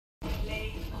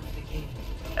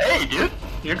Hey, dude!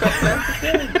 You got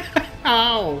planted.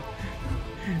 Ow!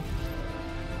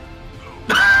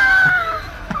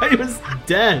 I was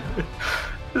dead.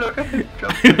 Look at him go.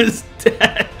 I was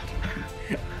dead.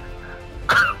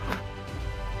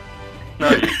 No,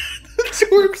 you.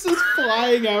 Torb's is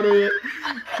flying out of it.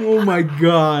 Oh my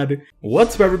god.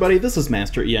 What's up, everybody? This is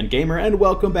Master EN Gamer, and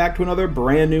welcome back to another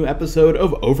brand new episode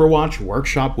of Overwatch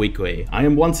Workshop Weekly. I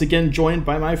am once again joined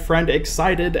by my friend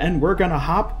X-seide, and we're gonna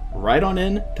hop right on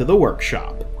in to the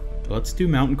workshop. Let's do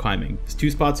mountain climbing. There's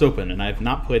 2 spots open, and I have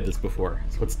not played this before,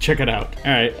 so let's check it out.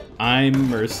 Alright, I'm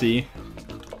Mercy.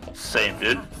 Same,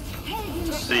 dude.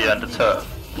 See you on the turf.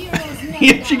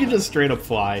 Yeah, she can just straight up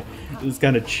fly. It's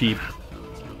kind of cheap.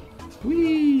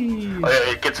 Whee! Oh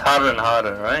yeah, it gets harder and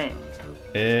harder, right?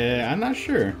 I'm not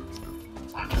sure.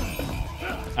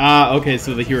 Ah, okay,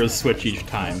 so the heroes switch each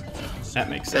time. That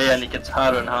makes sense. Yeah, and it gets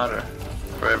harder and harder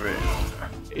for every...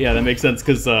 Yeah, that makes sense,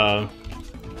 because,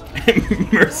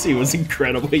 Mercy was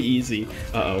incredibly easy.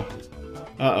 Uh-oh.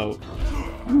 Uh-oh.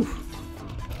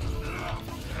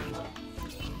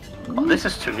 Oh, this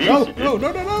is too easy, No, dude. no,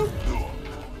 no, no, no!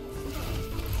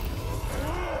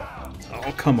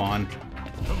 Oh, come on.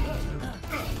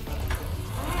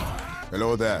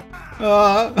 Hello there.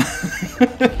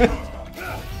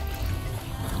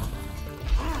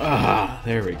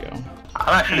 There we go.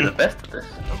 I'm actually the best at this.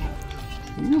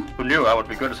 Who knew I would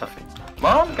be good at something?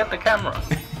 Mom, get the camera!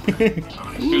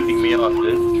 Keeping me off,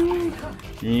 dude.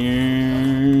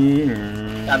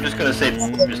 I'm just gonna say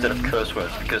instead of curse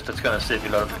words because that's gonna save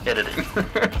you a lot of editing.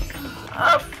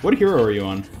 What hero are you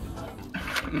on?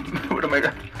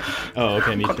 Widowmaker. Oh,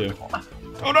 okay, me too.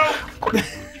 Oh no!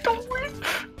 Don't win!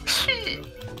 Shit!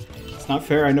 It's not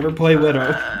fair, I never play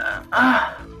Widow.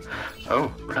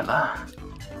 Oh, la.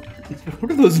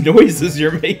 What are those noises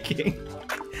you're making?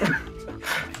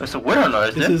 That's a Widow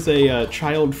noise, This dude. is a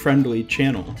child-friendly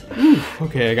channel. Whew.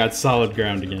 Okay, I got solid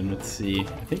ground again. Let's see.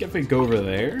 I think if I go over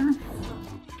there...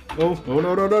 Oh, oh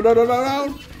no, no, no, no, no, no,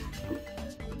 no!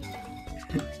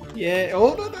 Yeah,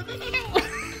 oh, no, no, no, no, no!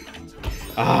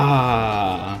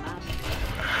 Ah.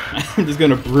 I'm just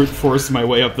gonna brute force my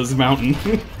way up this mountain.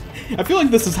 I feel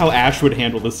like this is how Ash would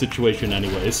handle this situation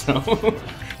anyway, so...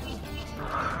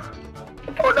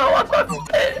 Oh no, I'm not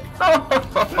dead! No!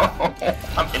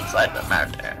 I'm inside the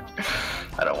mountain.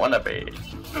 I don't wanna be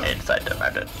inside the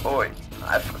mountain. Boy,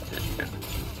 I fucked it.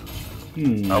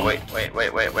 Oh wait.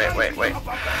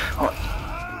 Oh.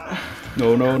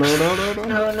 No, no, no, no, no,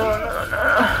 no.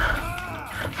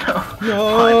 No.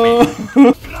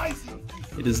 No!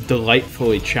 It is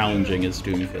delightfully challenging as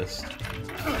Doomfist.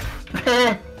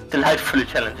 Delightfully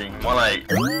challenging. More like...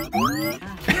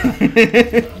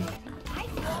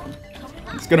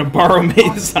 It's gonna borrow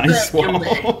May's ice wall.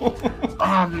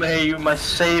 Oh, May, you're my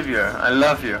savior. I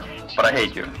love you. But I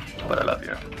hate you. But I love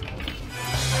you.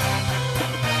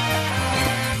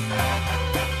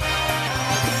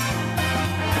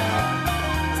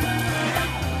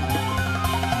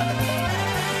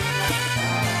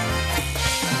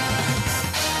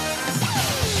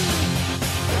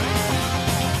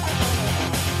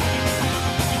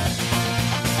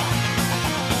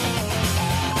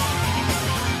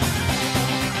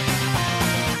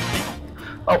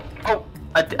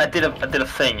 I did a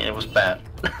thing. It was bad.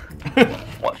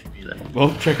 What?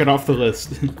 Well, check it off the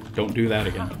list. Don't do that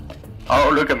again. Oh,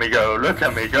 look at me go! Look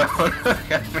at me go!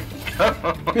 Look at me go!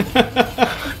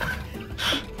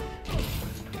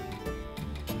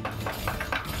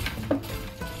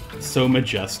 So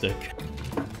majestic.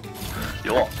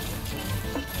 Yo.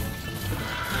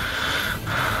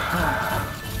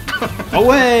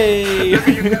 Away!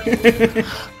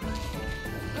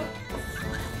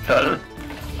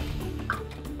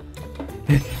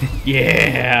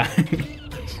 Yeah!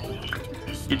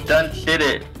 You done did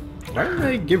it! Why did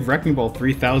I give Wrecking Ball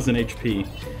 3000 HP?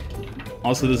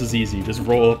 Also, this is easy. Just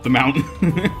roll up the mountain.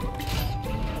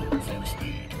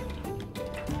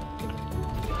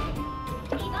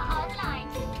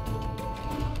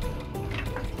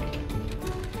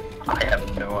 I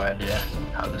have no idea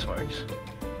how this works.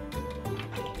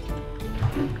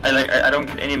 I don't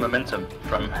get any momentum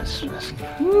from his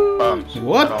bombs.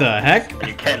 What the heck? And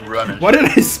you can't run. And Why did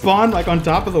I spawn like on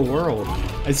top of the world?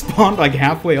 I spawned like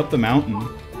halfway up the mountain.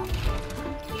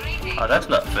 Oh, that's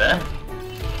not fair.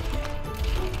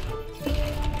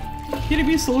 Getting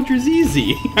me soldiers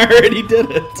easy. I already did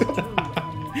it.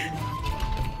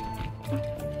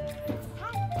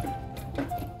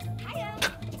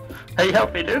 Hey,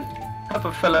 help me, dude. Help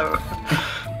a fellow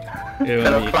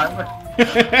climber.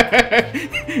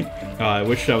 Oh, I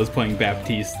wish I was playing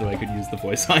Baptiste so I could use the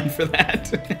voice line for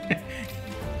that.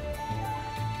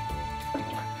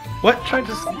 What? I'm trying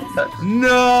to see that.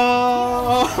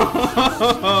 No!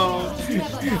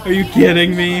 Are you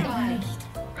kidding me?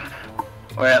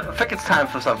 Well, I think it's time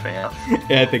for something else.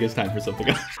 Yeah, I think it's time for something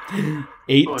else.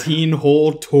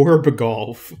 18-hole Torb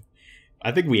golf.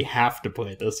 I think we have to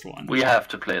play this one. We have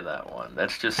to play that one.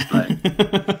 That's just like...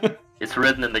 it's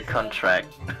written in the contract.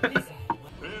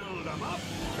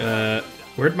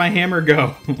 Where'd my hammer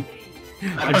go?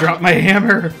 I dropped my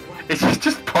hammer. It's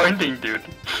just pointing, dude.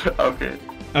 Okay.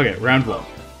 Okay, round 1.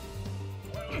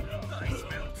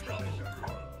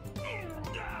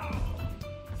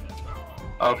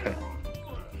 Okay.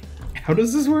 How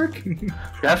does this work? You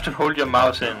have to hold your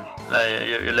mouse in,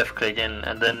 your left click in,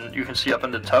 and then you can see up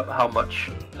on the top how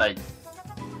much, like,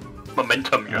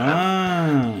 momentum you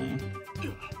have.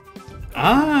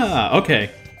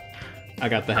 Okay. I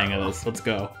got the hang of this. Let's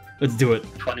go. Let's do it.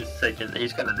 20 seconds,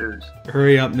 he's gonna lose.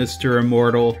 Hurry up, Mr.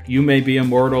 Immortal. You may be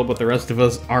immortal, but the rest of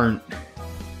us aren't.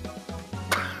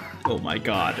 Oh my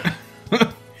god.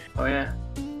 Oh yeah.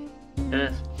 It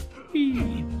is.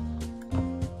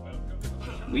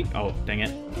 Oh, dang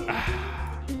it.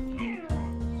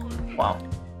 Wow.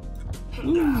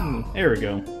 Ooh, there we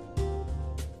go.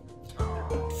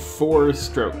 4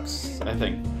 strokes, I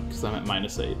think, because I'm at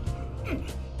 -8.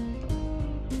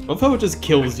 Although it just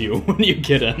kills you when you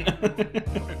get in.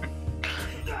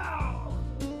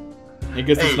 I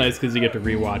guess it's nice because you get to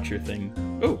rewatch your thing.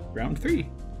 Oh, round 3.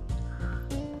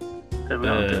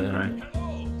 Right.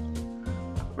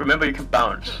 Remember, you can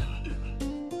bounce.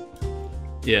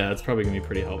 Yeah, that's probably gonna be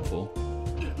pretty helpful.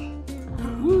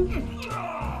 Woo.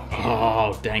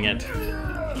 Oh, dang it.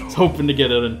 I was hoping to get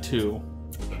it in 2,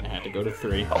 but I had to go to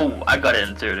 3. Oh, I got it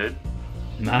in 2, dude.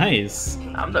 Nice.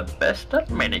 I'm the best at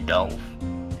mini golf.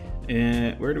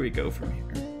 Where do we go from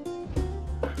here?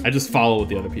 I just follow what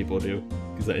the other people do,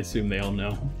 because I assume they all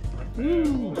know.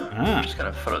 Woo. I'm just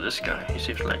gonna follow this guy. He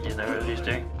seems like you know what he's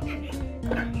doing.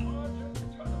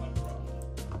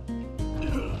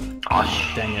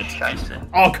 Oh, dang it. Scheiße.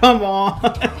 Oh, come on!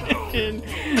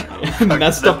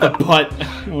 Messed up the putt.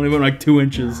 Only went like 2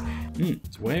 inches.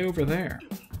 It's way over there.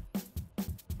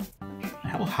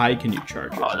 How high can you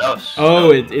charge it? Oh, that was...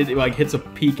 Oh, it like hits a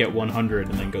peak at 100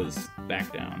 and then goes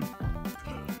back down.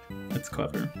 That's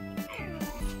clever.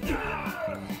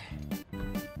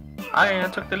 I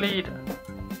took the lead.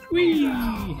 Whee!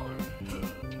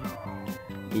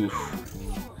 Oof.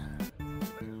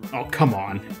 Oh, come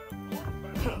on.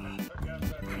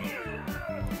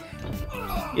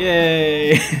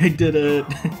 Yay! I did it!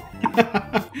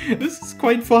 This is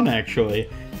quite fun, actually.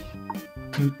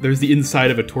 There's the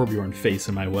inside of a Torbjorn face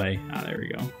in my way. Ah, there we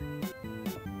go.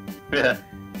 Yeah.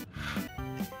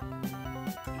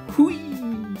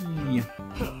 Whee!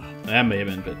 That may have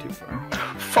been a bit too far.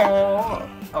 4.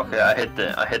 Okay, I hit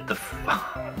the.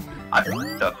 I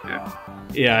fucked up, dude.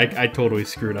 Yeah, I totally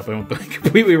screwed up. I went the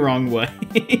completely wrong way.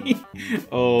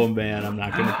 Oh man, I'm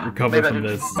not gonna recover from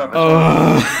this.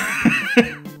 Oh.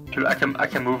 Dude, I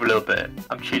can move a little bit.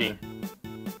 I'm cheating.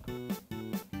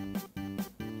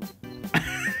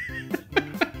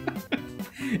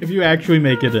 If you actually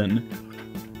make it in,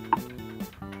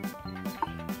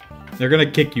 they're gonna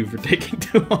kick you for taking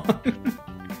too long.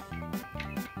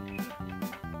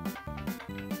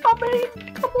 Mommy,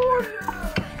 come on!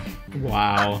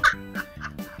 Wow.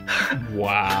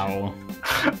 Wow.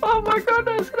 Oh my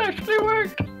goodness, it actually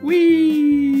worked!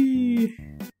 Whee!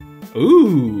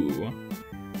 Ooh!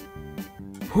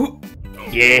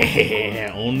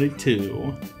 Yeah, only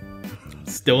 2.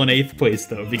 Still in 8th place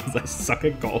though, because I suck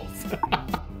at golf.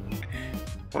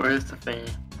 Where is the thing?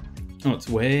 Oh, it's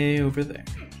way over there.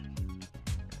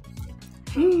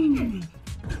 Ooh,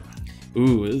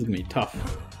 this is gonna be tough.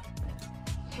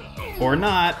 Or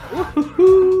not.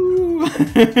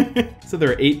 So there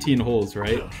are 18 holes,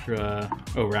 right?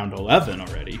 Oh, round 11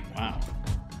 already. Wow.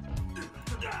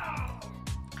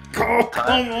 Oh,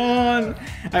 come on!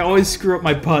 I always screw up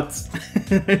my putts.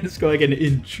 I just go like an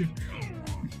inch.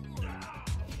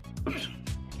 Oops.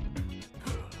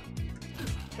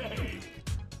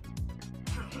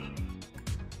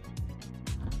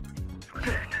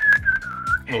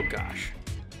 Oh gosh.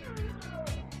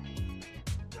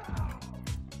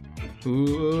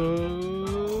 Ooh.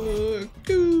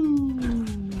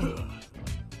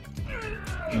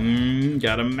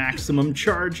 Gotta maximum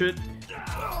charge it.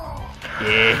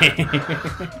 Yeah.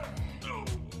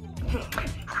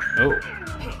 Oh.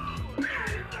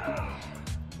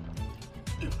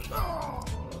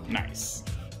 Nice.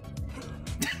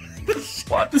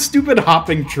 What? The stupid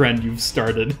hopping trend you've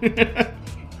started.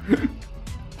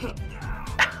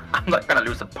 I'm not gonna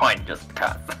lose a point just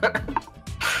because.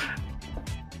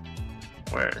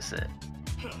 Where is it?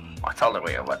 Oh, it's all the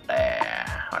way over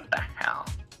there. What the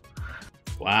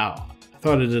Wow. I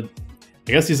thought it did.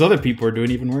 I guess these other people are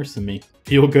doing even worse than me.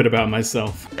 Feel good about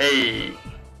myself. Hey,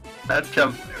 let's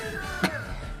jump.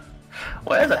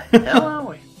 Where the hell are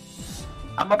we?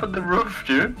 I'm up on the roof,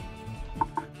 dude.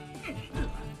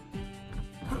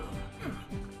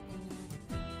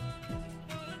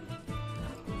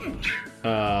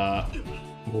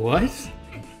 What?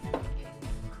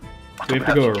 Do we have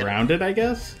to go around it, I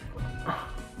guess?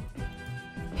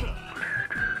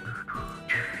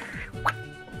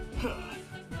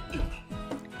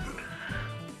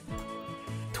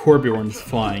 Torbjorn's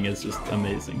flying is just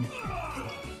amazing.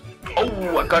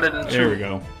 Oh, I got it in two. There we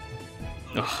go.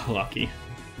 Oh, lucky.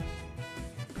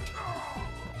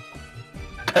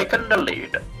 Taking the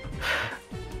lead.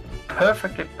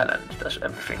 Perfectly balanced as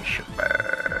everything should be.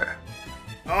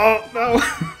 Oh, no!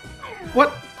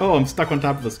 What? Oh, I'm stuck on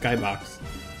top of the skybox.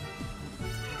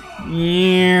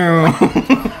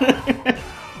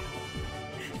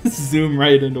 Zoom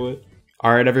right into it.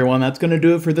 Alright everyone, that's going to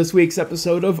do it for this week's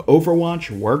episode of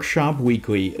Overwatch Workshop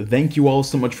Weekly. Thank you all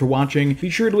so much for watching. Be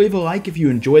sure to leave a like if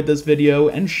you enjoyed this video,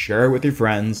 and share it with your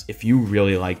friends if you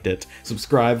really liked it.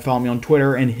 Subscribe, follow me on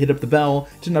Twitter, and hit up the bell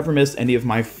to never miss any of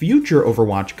my future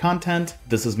Overwatch content.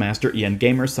 This is Master Ian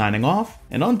Gamer signing off,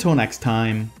 and until next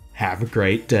time, have a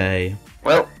great day.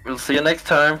 Well, we'll see you next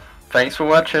time. Thanks for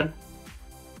watching.